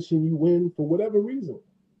the position you win for whatever reason.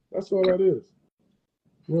 That's all that is.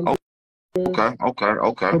 You know what I'm saying?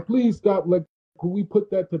 Okay. But please stop. Like, could we put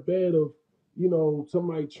that to bed of,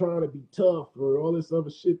 somebody trying to be tough or all this other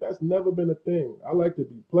shit? That's never been a thing. I like to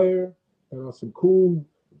be player and on some cool,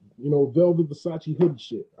 velvet Versace hoodie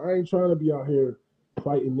shit. I ain't trying to be out here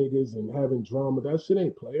fighting niggas and having drama. That shit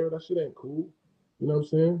ain't player. That shit ain't cool. You know what I'm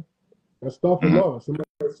saying? That's stuff of law. Somebody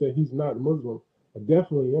said he's not Muslim. I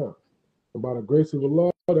definitely am. And by the grace of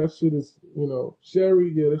Allah, that shit is,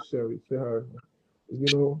 Sherry. Yeah, that's Sherry. Say hi.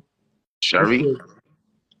 This Sherry? shit.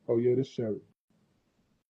 Oh yeah, this Sherry.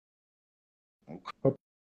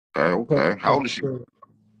 Okay. How old is she?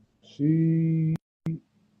 She,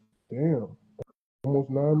 damn, almost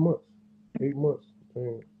 9 months, 8 months.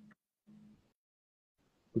 Damn.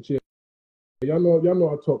 But yeah, y'all know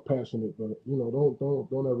I talk passionate, but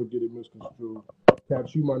don't ever get it misconstrued.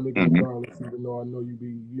 Caps, you my nigga regardless, even though I know you be,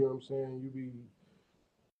 you know what I'm saying? You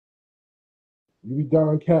be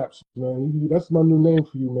Don Caps, man. That's my new name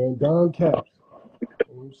for you, man. Don Caps. You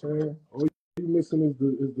know what I'm saying? All you missing is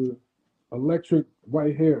the electric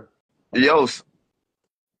white hair. Yo,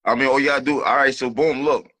 all you gotta do. All right, so boom,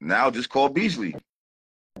 look. Now just call Beasley.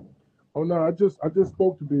 Oh no, I just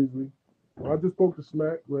spoke to Beasley. I just spoke to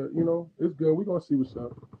Smack, but it's good. We're gonna see what's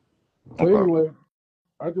up. So anyway,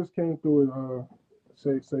 I just came through and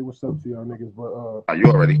say what's up to y'all niggas. But You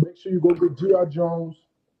already. make sure you go get G.I. Jones.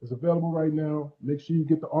 It's available right now. Make sure you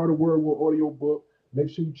get the Art of Word War audio book. Make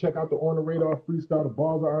sure you check out the On the Radar freestyle, the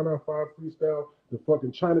Balls of Honor 5 freestyle, the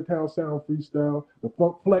fucking Chinatown Sound freestyle, the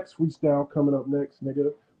Funk Flex freestyle coming up next,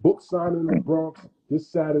 nigga. Book signing in the Bronx this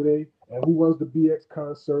Saturday, and Who Runs the BX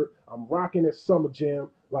concert. I'm rocking at Summer Jam.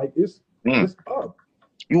 Like it's up.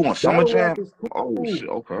 You want Summer Battle rap Jam? is cool, Oh shit.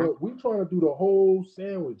 Okay. but we trying to do the whole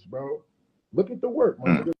sandwich, bro. Look at the work,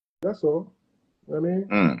 my nigga. That's all. You know what I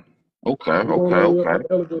mean? Okay. We're going on the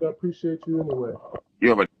elevator. I appreciate you anyway.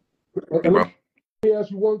 You already, And bro. let me ask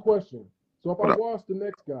you one question. So if I What up? watch the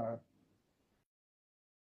next guy,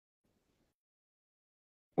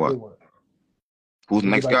 What? then what? Who's the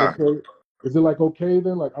Is it next like guy? okay? Is it like okay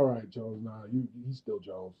then? Like, all right, Jones, nah, he's still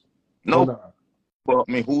Jones. Or No. not? Well,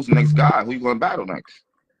 who's the next guy? Who you gonna battle next?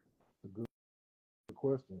 That's a good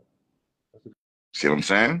question. See what I'm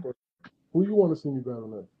saying? Who you want to see me battle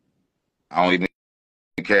next? I don't even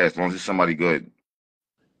care as long as it's somebody good.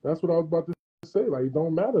 That's what I was about to say. Like, it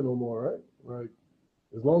don't matter no more, right? Like,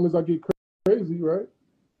 as long as I get crazy, right?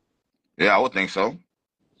 Yeah, I would think so.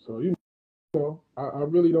 So I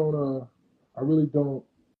really don't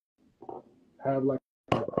have like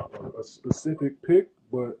a specific pick,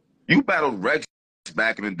 but You battled Rex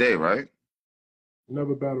back in the day, right?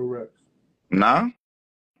 never battle Rex. Nah.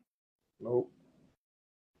 Nope.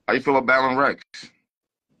 How you feel about battling Rex?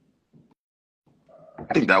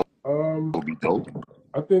 I think that would be dope.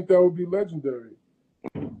 I think that would be legendary.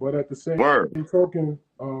 But at the same token,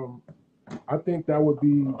 I think that would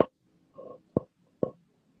be.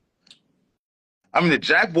 I mean, the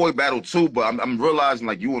JAKKBOY battle too, but I'm realizing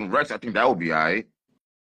like you and Rex, I think that would be all right.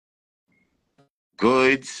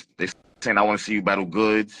 Goods, they saying I want to see you battle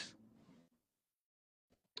Goods.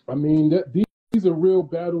 I mean, these are real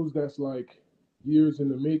battles that's like years in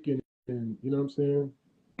the making, and you know what I'm saying.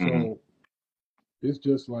 Mm-hmm. So it's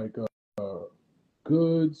just like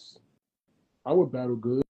Goods. I would battle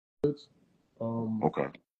Goods. Okay.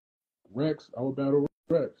 Rex. I would battle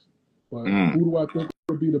Rex. But Mm. who do I think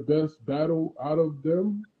would be the best battle out of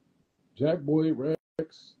them? JAKKBOY,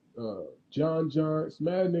 Rex, John. It's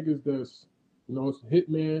mad niggas that's, it's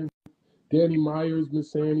Hitman. Danny Myers been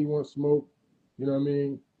saying he wants smoke. You know what I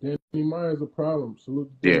mean? Danny Myers a problem. Salute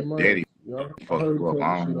to Yeah, Danny Myers. Daddy Yeah, I fuck heard him you up.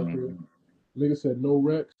 talking shit up there. Nigga said no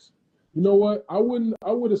Rex. You know what? I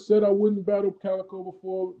would have said I wouldn't battle Calico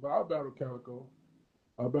before, but I'll battle Calico.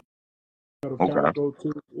 I'll battle Okay. Calico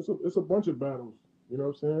too. It's a bunch of battles. You know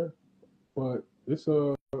what I'm saying? But it's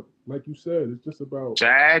like you said, it's just about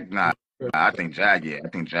Jag? Nah, I think Jag, yeah. I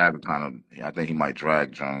think Jag would kind of, yeah, I think he might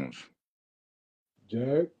drag Jones.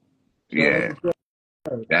 Jag. Shout out Yeah. to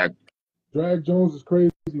Drag. Jag. Drag Jones is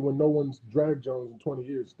crazy when no one's dragged Jones in 20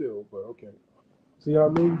 years still, but okay. See how I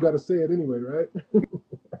mean? You got to say it anyway, right?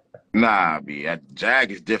 Nah, B. Jag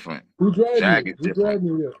is different. Who dragged me? Jag is Who different. dragged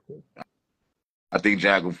me yet? I think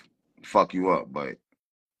Jag will fuck you up, but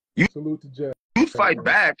you Salute to Jag. you'd fight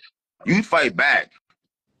back. You'd fight back,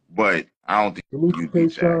 but I don't think Salute to you'd K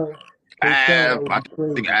beat Jag. Shine. K Shine, that would I be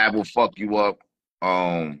crazy. think Ab will fuck you up.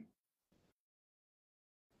 Av.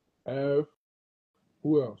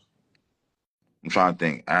 Who else? I'm trying to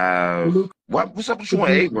think. Salute What's up with to you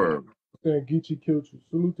and Geechee. Averb? Saying Geechee killed you.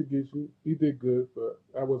 Salute to Geechee. He did good, but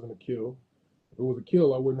that wasn't a kill. If it was a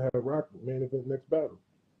kill, I wouldn't have rocked main event next battle.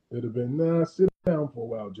 It'd have been, sit down for a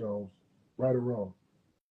while, Jones. Right or wrong.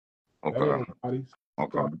 That ain't Okay. nobody.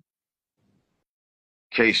 Okay.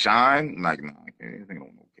 K Shine? Like, nah, I think I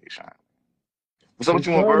don't know K Shine. What's up K with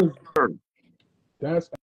you and Shine Bird? that's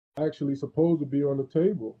actually supposed to be on the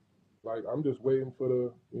table. Like, I'm just waiting for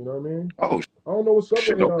the, you know what I mean? Oh, I don't know what's up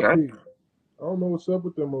shit, with okay. NRP. I don't know what's up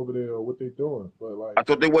with them over there or what they're doing, but like, I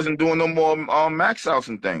thought they wasn't doing no more max outs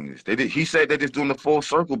and things. They did. He said they're just doing the full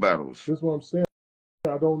circle battles. this is what I'm saying.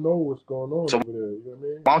 I don't know what's going on So over there. You know what I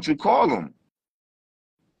mean? why don't you call them?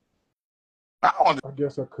 I don't I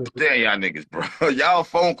guess I could. understand y'all niggas, bro. Y'all a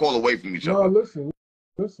phone call away from each No, other. listen.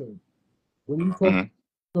 When you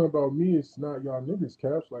talk about me, it's not y'all niggas,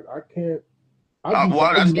 Caps. Like, I can't. Well,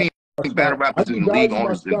 I just devalue mean my battle stock. I rappers in the league devalue my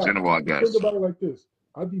owners in stock. general, I Think guess. about it like this.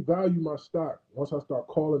 I devalue my stock once I start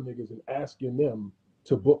calling niggas and asking them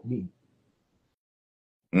to book me.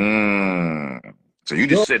 So you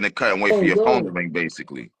just sit in the cut and wait for your phone to ring,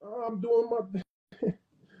 basically. I'm doing my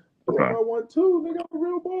Okay. 1-2, nigga. I'm a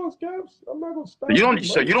real boss, Caps. I'm not gonna stop.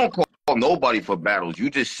 So you don't call nobody for battles. You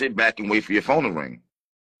just sit back and wait for your phone to ring.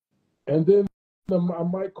 And then I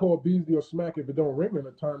might call Beasley or Smack if it don't ring in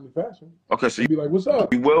a timely fashion. Okay, so you be like, "What's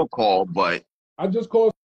up?" You will call, but I just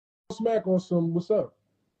called Smack on some "What's up?"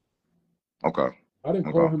 Okay. I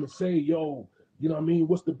didn't call him and say, "Yo, you know what I mean?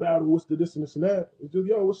 What's the battle? What's the this and this and that?" It's just,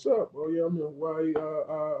 "Yo, what's up?" "Oh yeah, I'm in Hawaii.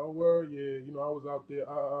 Where? Yeah, you know, I was out there.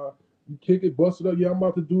 You kick it, bust it up. Yeah, I'm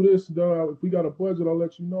about to do this. If we got a budget, I'll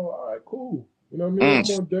let you know." All right, cool. You know what I mean?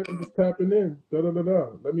 I'm on deck and just tapping in.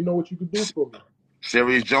 Let me know what you can do for me.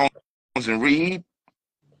 Serious Jones and Reed.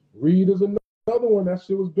 Reed is another one. That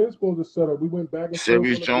shit was been supposed to set up. We went back and forth.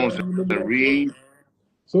 Serious Jones and Reed.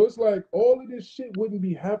 So it's like all of this shit wouldn't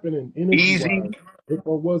be happening energy-wise if I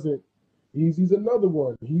wasn't. Easy's another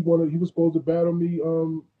one. He was supposed to battle me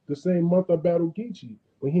the same month I battled Geechee,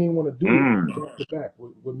 but he didn't want to do it back to back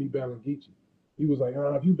with me battling Geechee. He was like,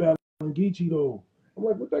 if you battling Geechee though, I'm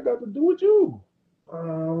like, what that got to do with you? I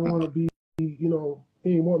don't want to be, he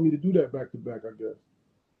didn't want me to do that back to back, I guess.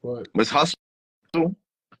 But Miss Hustle.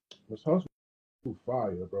 Miss Hustle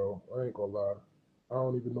fire, bro. I ain't gonna lie. I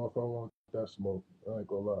don't even know if I want that smoke. I ain't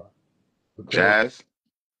gonna lie. Jazz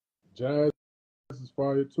is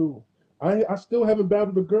fire too. I still haven't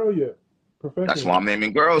battled a girl yet. Professionally. That's why I'm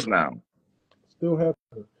naming girls now. Still haven't.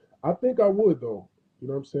 I think I would though. You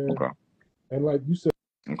know what I'm saying? Okay. And like you said,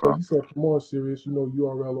 okay. You said, come on, Serious. You know,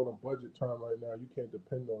 URL on a budget time right now. You can't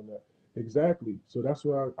depend on that. Exactly. So that's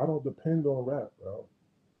why I don't depend on rap, bro.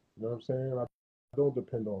 You know what I'm saying? I don't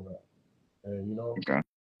depend on rap. And you know. Okay.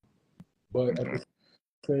 But at the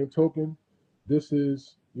same token, this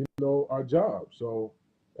is, our job. So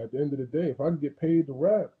at the end of the day, if I can get paid to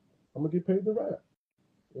rap, I'm gonna get paid to rap.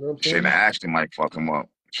 You know what I'm saying? Shayna Ashley might fuck him up.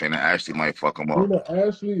 Shayna Ashley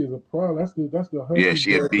is a problem. That's the Yeah,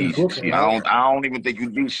 she a beast. Brooklyn, I don't even think you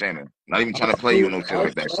beat Shayna. Not even trying to play you no shit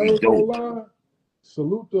like that. I ain't dope. gonna lie.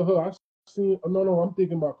 Salute to her. I seen. No, I'm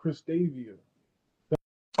thinking about Chris Davia.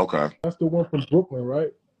 Okay. That's the one from Brooklyn,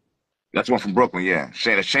 right? That's one from Brooklyn, yeah.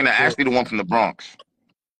 Shayna Ashley, the one from the Bronx.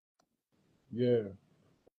 Yeah.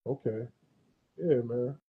 Okay. Yeah,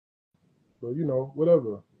 man. But you know,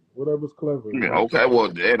 whatever's clever. Yeah, Like okay,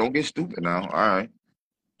 well, yeah, don't get stupid now. All right.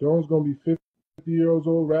 Jones gonna be 50 years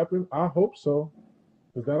old rapping. I hope so,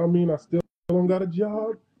 because that don't mean I still don't got a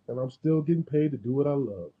job and I'm still getting paid to do what I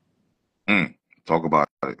love. Talk about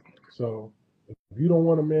it. So if you don't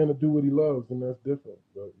want a man to do what he loves, then that's different.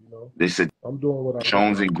 But you know, They said I'm doing what I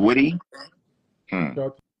Jones love. and Gwitty. Shout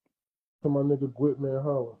out to my nigga Gwitman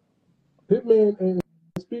Holler. Hitman, and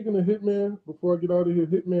speaking of Hitman, before I get out of here,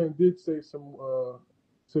 Hitman did say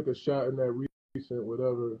took a shot in that recent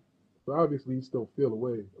whatever. But obviously he still feel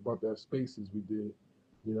away about that Spaces we did.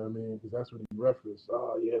 You know what I mean? Because that's what he referenced.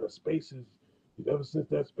 Oh yeah, the Spaces. Ever since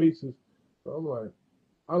that Spaces. So I'm like,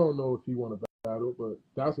 I don't know if he want to battle, but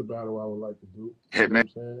that's a battle I would like to do. You know Hitman. what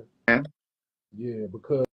I'm saying? Yeah,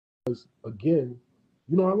 because again,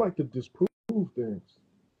 you know, I like to disprove things.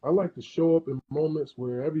 I like to show up in moments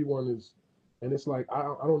where everyone is, and it's like I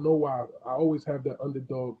don't know why I always have that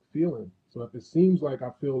underdog feeling. So if it seems like I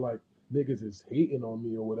feel like niggas is hating on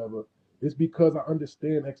me or whatever, it's because I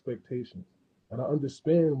understand expectations, and I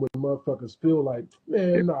understand when motherfuckers feel like,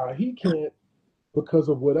 man, nah, he can't because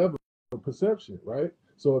of whatever perception, right?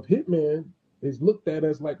 So if Hitman is looked at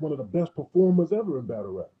as like one of the best performers ever in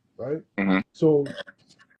battle rap, right? Mm-hmm. So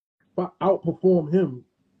if I outperform him,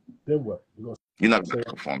 then what? You're not going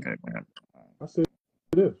to perform Hitman. I say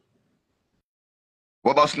it is.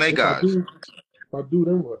 What about Snake If I Eyes? do,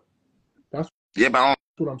 then what? That's Yeah, but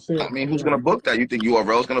what I'm saying. I mean, who's going to book that? You think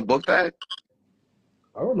URL's going to book that?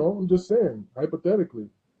 I don't know. I'm just saying, hypothetically.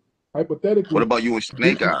 What about you and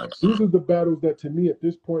Snake Eyes? These are the battles that to me at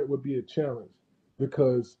this point would be a challenge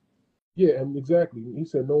because, yeah, and exactly. He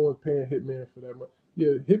said no one's paying Hitman for that money.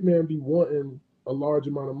 Yeah, Hitman be wanting a large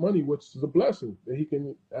amount of money, which is a blessing that he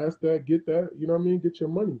can ask that, get that. You know what I mean? Get your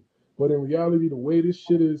money. But in reality, the way this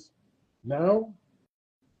shit is now,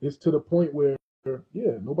 it's to the point where,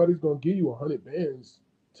 yeah, nobody's gonna give you 100 bands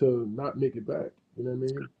to not make it back. You know what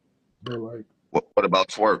I mean? But like, What about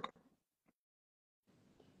Twerk?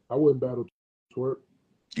 I wouldn't battle Twerk.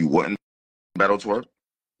 You wouldn't battle Twerk?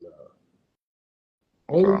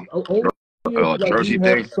 Only if like Jersey we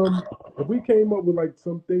have thing? if we came up with like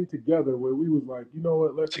something together where we was like, you know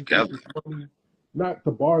what, let's just get Together. this money, not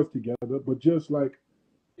the bars together, but just like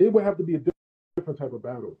it would have to be a different type of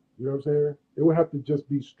battle. You know what I'm saying? It would have to just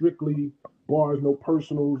be strictly bars, no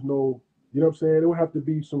personals, no. You know what I'm saying? It would have to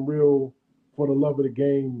be some real for the love of the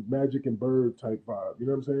game, Magic and Bird type vibe. You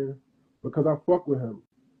know what I'm saying? Because I fuck with him,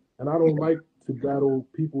 and I don't like to battle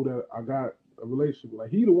people that I got a relationship with.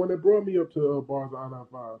 Like he the one that brought me up to bars on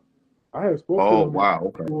I-5. I had spoke to Oh, him wow.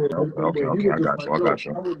 Okay. before, Okay. he was I just got like, you. I yo, got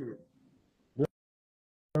you. come with me. You know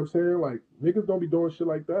what I'm saying? Like niggas don't be doing shit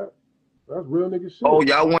like that. That's real nigga shit. Oh,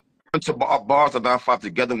 y'all went to bars about 5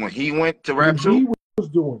 together when he went to rap When too? he was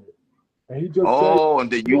doing it. And he just said, Oh,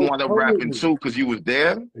 and then you yo, wound up come with rapping me. too because you was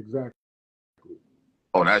there? Exactly.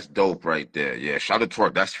 Oh, that's dope right there. Yeah, shout out to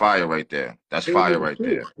Twerk. That's fire right there. That's fire right Shit.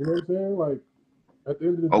 there. You know what I'm saying? Like at the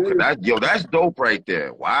end of the Okay, day, that's dope right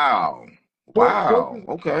there. Wow. Twerk Wow.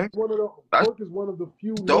 Okay. That's Twerk is one of the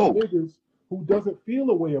few new dope. niggas who doesn't feel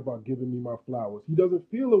a way about giving me my flowers. He doesn't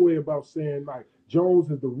feel a way about saying like Jones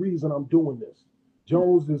is the reason I'm doing this.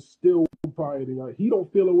 Jones is still fighting. Like, he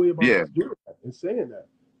don't feel a way about Yeah. doing that and saying that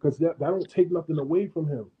because that don't take nothing away from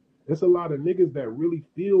him. There's a lot of niggas that really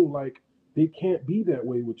feel like they can't be that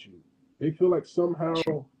way with you. They feel like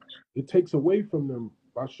somehow it takes away from them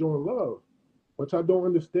by showing love, which I don't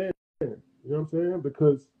understand. You know what I'm saying?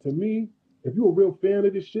 Because to me, if you're a real fan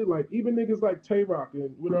of this shit, like even niggas like Tay Rock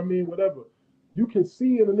and you know what I mean, whatever, you can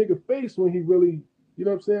see in a nigga face when he really, you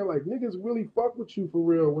know what I'm saying? Like niggas really fuck with you for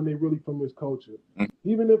real when they really from this culture.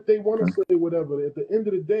 Even if they want to say whatever, at the end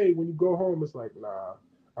of the day, when you go home, it's like, nah,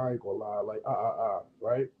 I ain't gonna lie, like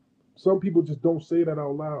right? Some people just don't say that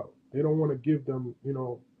out loud. They don't want to give them, you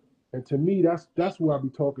know. And to me, that's who I be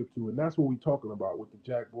talking to, and that's what we talking about with the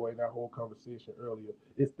JAKKBOY and that whole conversation earlier.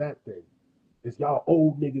 It's that thing. It's y'all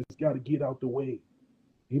old niggas got to get out the way.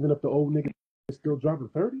 Even if the old nigga is still dropping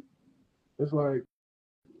 30, it's like,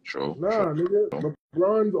 True. nah, nigga.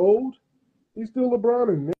 LeBron's old. He's still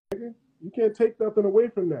LeBron, nigga. You can't take nothing away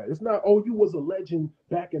from that. It's not, oh, you was a legend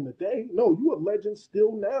back in the day. No, you a legend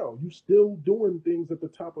still now. You still doing things at the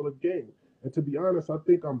top of the game. And to be honest, I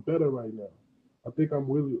think I'm better right now. I think I'm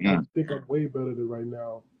way better than right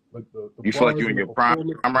now. Like the You feel like bars you're in and the your prime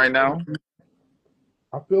performance. right now?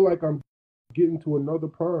 I feel like I'm getting to another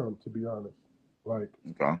prime, to be honest. Like,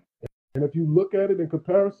 Okay. and if you look at it in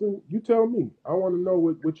comparison, you tell me. I want to know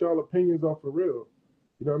what y'all opinions are for real.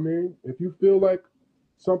 You know what I mean? If you feel like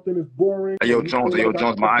something is boring, Hey, or you feel Yo, like I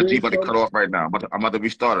Jones, gotta my IG bring about to cut something, off right now. I'm about to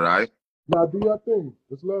restart it, all right? nah, do your thing.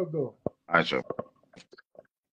 It's love though. All right, sure.